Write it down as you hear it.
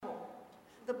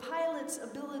The pilot's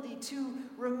ability to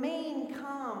remain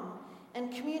calm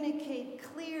and communicate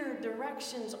clear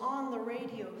directions on the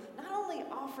radio not only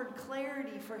offered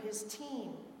clarity for his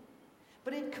team,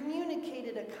 but it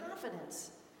communicated a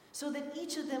confidence so that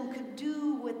each of them could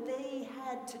do what they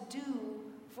had to do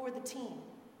for the team.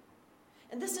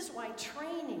 And this is why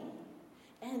training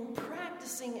and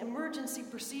practicing emergency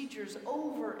procedures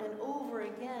over and over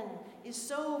again is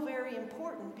so very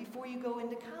important before you go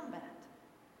into combat.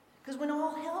 Because when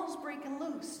all hell's breaking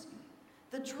loose,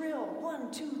 the drill,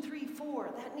 1, 2, 3, 4,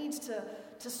 that needs to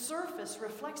surface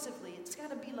reflexively. It's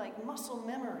got to be like muscle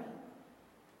memory.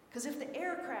 Because if the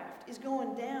aircraft is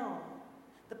going down,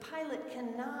 the pilot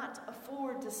cannot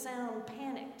afford to sound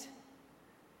panicked.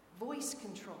 Voice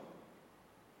control.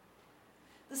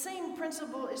 The same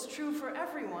principle is true for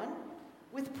everyone.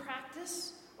 With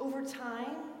practice, over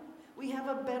time, we have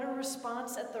a better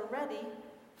response at the ready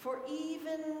for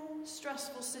even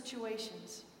stressful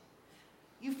situations.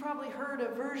 You've probably heard a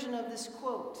version of this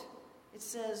quote. It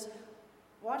says,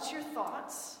 "Watch your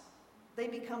thoughts, they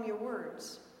become your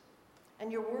words.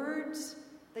 And your words,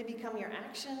 they become your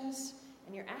actions.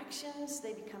 And your actions,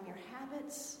 they become your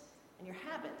habits. And your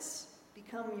habits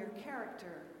become your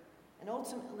character. And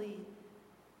ultimately,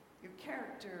 your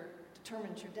character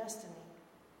determines your destiny."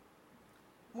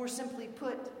 More simply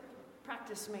put,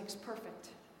 practice makes perfect.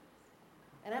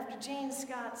 And after Jane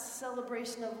Scott's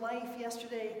celebration of life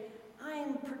yesterday, I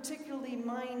am particularly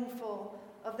mindful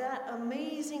of that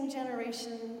amazing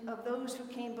generation of those who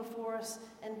came before us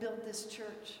and built this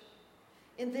church.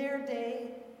 In their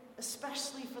day,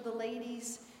 especially for the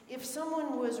ladies, if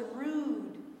someone was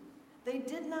rude, they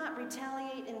did not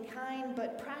retaliate in kind,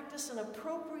 but practice an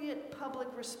appropriate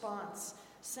public response,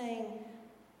 saying,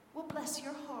 "Well, bless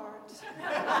your heart."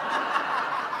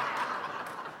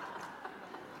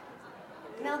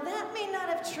 Now, that may not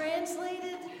have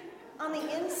translated on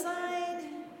the inside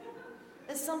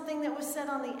as something that was said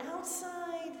on the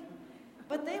outside,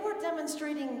 but they were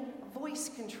demonstrating voice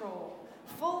control,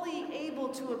 fully able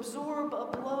to absorb a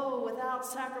blow without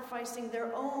sacrificing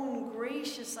their own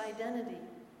gracious identity.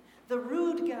 The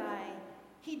rude guy,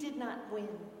 he did not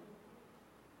win.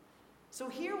 So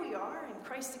here we are in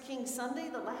Christ the King Sunday,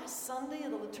 the last Sunday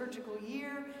of the liturgical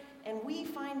year, and we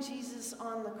find Jesus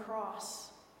on the cross.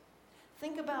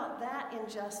 Think about that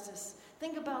injustice.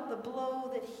 Think about the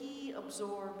blow that he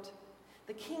absorbed.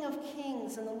 The King of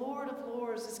Kings and the Lord of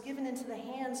Lords is given into the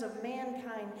hands of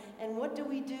mankind. And what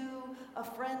do? A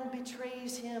friend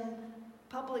betrays him,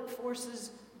 public forces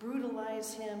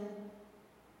brutalize him,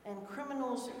 and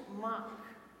criminals mock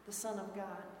the Son of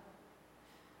God.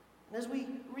 And as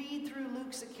we read through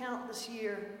Luke's account this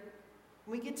year,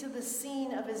 when we get to the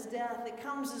scene of his death, it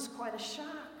comes as quite a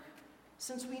shock,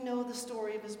 since we know the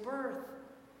story of his birth.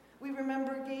 We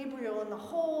remember Gabriel and the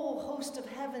whole host of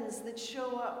heavens that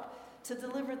show up to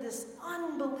deliver this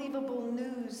unbelievable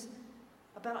news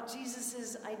about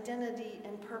Jesus' identity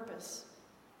and purpose.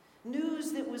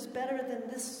 News that was better than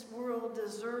this world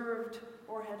deserved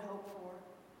or had hoped for.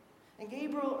 And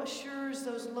Gabriel assures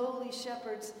those lowly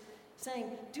shepherds,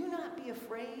 saying, "Do not be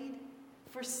afraid,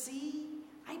 for see,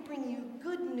 I bring you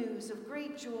good news of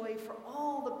great joy for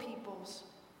all the peoples.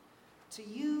 To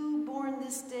you, born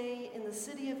this day in the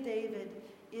city of David,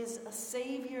 is a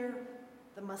Savior,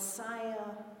 the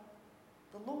Messiah,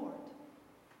 the Lord."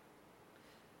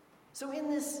 So in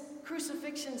this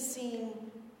crucifixion scene,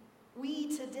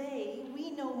 we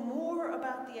know more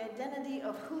about the identity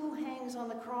of who hangs on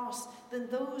the cross than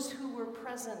those who were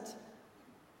present.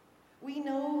 We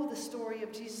know the story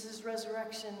of Jesus'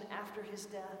 resurrection after his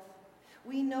death.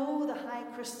 We know the high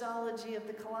Christology of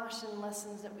the Colossian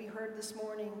lessons that we heard this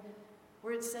morning,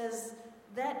 where it says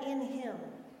that in him,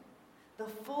 the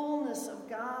fullness of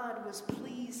God was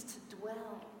pleased to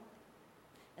dwell.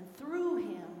 And through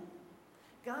him,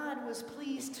 God was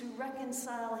pleased to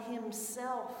reconcile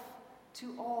himself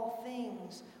to all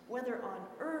things, whether on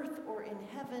earth or in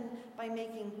heaven, by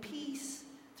making peace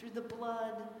through the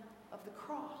blood of the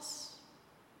cross.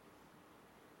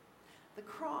 The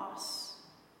cross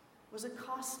was a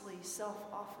costly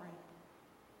self-offering.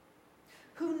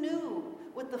 Who knew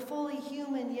what the fully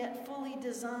human yet fully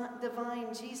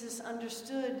divine Jesus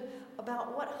understood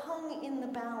about what hung in the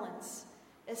balance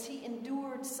as he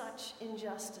endured such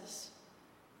injustice?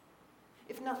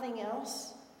 If nothing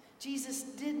else, Jesus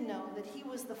did know that he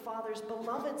was the Father's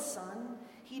beloved Son.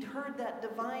 He'd heard that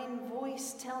divine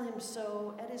voice tell him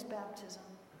so at his baptism.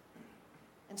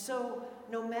 And so,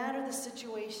 no matter the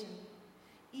situation,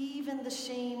 even the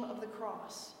shame of the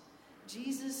cross,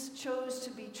 Jesus chose to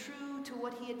be true to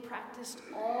what he had practiced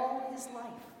all his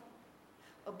life: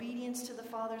 obedience to the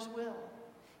Father's will.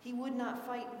 He would not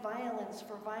fight violence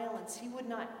for violence. He would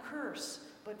not curse,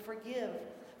 but forgive.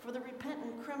 For the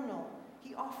repentant criminal,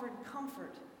 he offered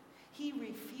comfort. He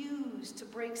refused to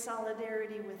break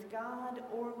solidarity with God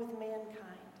or with mankind.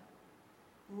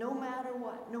 No matter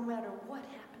what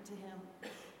happened to him,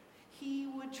 he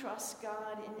would trust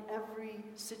God in every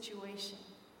situation.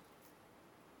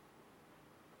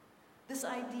 This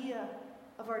idea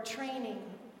of our training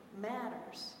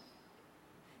matters,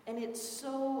 and it's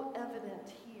so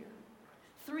evident here.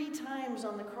 3 times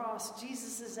on the cross,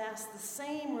 Jesus is asked the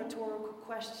same rhetorical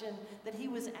question that he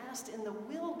was asked in the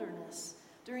wilderness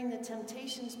during the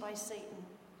temptations by Satan.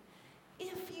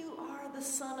 If you are the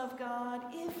Son of God,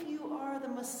 if you are the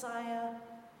Messiah,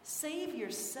 save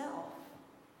yourself.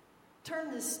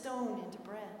 Turn this stone into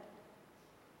bread.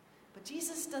 But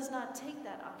Jesus does not take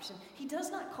that option. He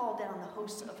does not call down the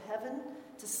hosts of heaven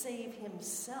to save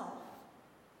himself.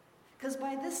 Because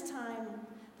by this time,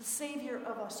 the Savior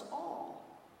of us all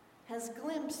has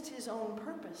glimpsed his own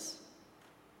purpose.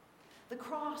 The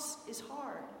cross is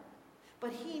hard,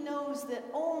 but he knows that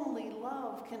only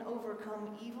love can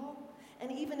overcome evil,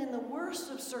 and even in the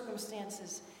worst of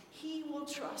circumstances, he will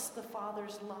trust the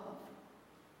Father's love.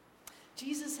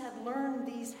 Jesus had learned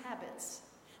these habits.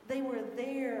 They were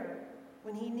there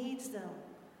when he needs them,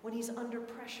 when he's under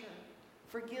pressure.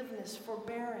 Forgiveness,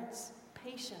 forbearance,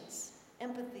 patience,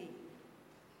 empathy,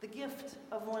 the gift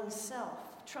of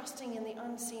oneself, trusting in the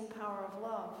unseen power of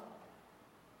love.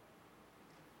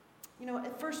 You know,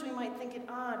 at first we might think it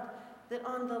odd that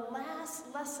on the last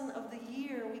lesson of the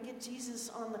year we get Jesus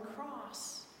on the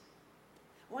cross.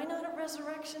 Why not a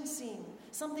resurrection scene?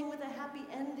 Something with a happy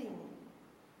ending.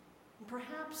 And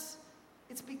perhaps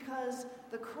it's because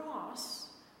the cross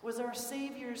was our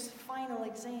Savior's final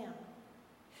exam.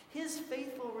 His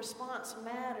faithful response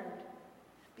mattered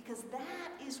because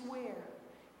that is where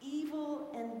evil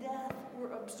and death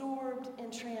were absorbed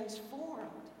and transformed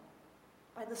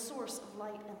by the source of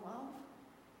light and love.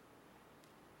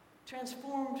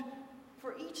 Transformed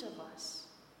for each of us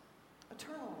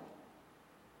eternally.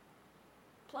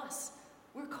 Plus,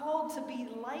 we're called to be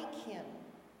like him,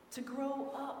 to grow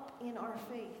up in our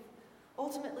faith.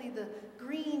 Ultimately, the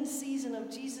green season of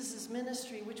Jesus'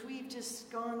 ministry, which we've just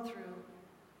gone through,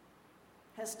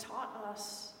 has taught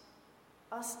us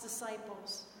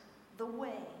disciples, the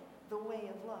way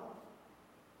of love.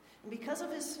 And because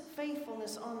of his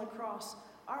faithfulness on the cross,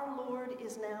 our Lord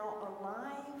is now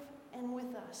alive and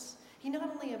with us. He not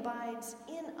only abides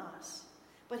in us,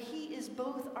 but he is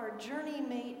both our journey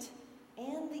mate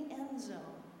and the end zone.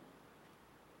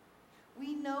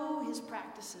 We know his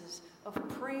practices of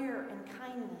prayer and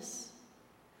kindness,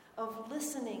 of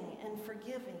listening and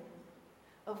forgiving,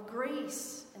 of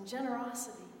grace and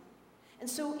generosity. And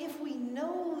so if we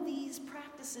know these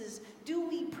practices, do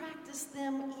we practice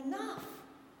them enough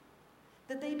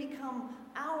that they become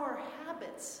our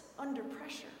habits under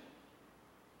pressure?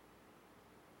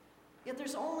 Yet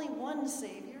there's only one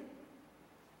Savior.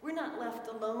 We're not left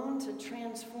alone to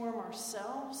transform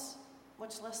ourselves,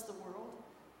 much less the world.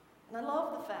 And I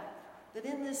love the fact that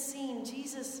in this scene,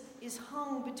 Jesus is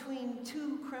hung between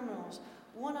 2 criminals,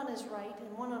 one on his right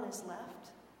and one on his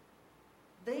left.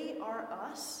 They are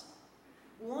us.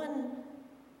 One,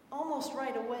 almost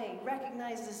right away,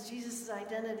 recognizes Jesus'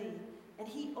 identity, and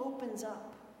he opens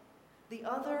up. The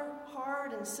other,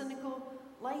 hard and cynical,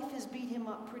 life has beat him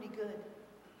up pretty good.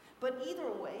 But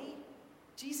either way,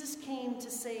 Jesus came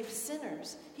to save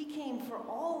sinners. He came for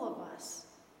all of us.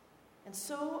 And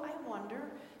so I wonder,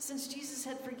 since Jesus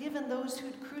had forgiven those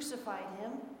who'd crucified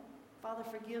him, Father,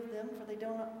 forgive them, for they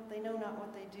know not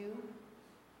what they do.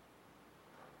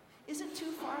 Is it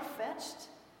too far-fetched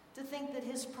to think that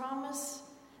his promise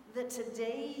that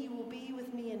today you will be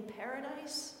with me in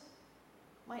paradise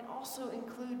might also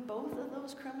include both of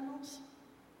those criminals?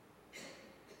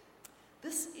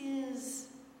 This is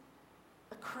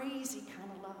a crazy kind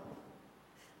of love.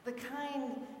 The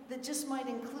kind that just might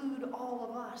include all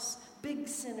of us, big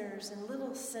sinners and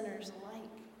little sinners alike.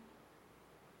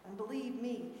 And believe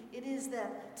me, it is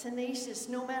that tenacious,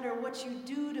 no matter what you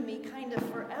do to me, kind of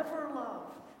forever love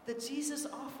that Jesus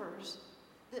offers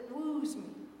that woos me,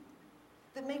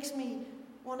 that makes me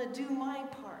want to do my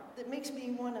part, that makes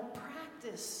me want to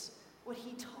practice what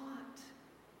he taught,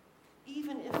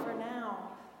 even if for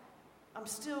now I'm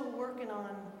still working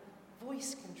on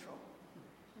voice control.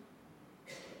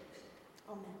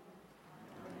 Amen.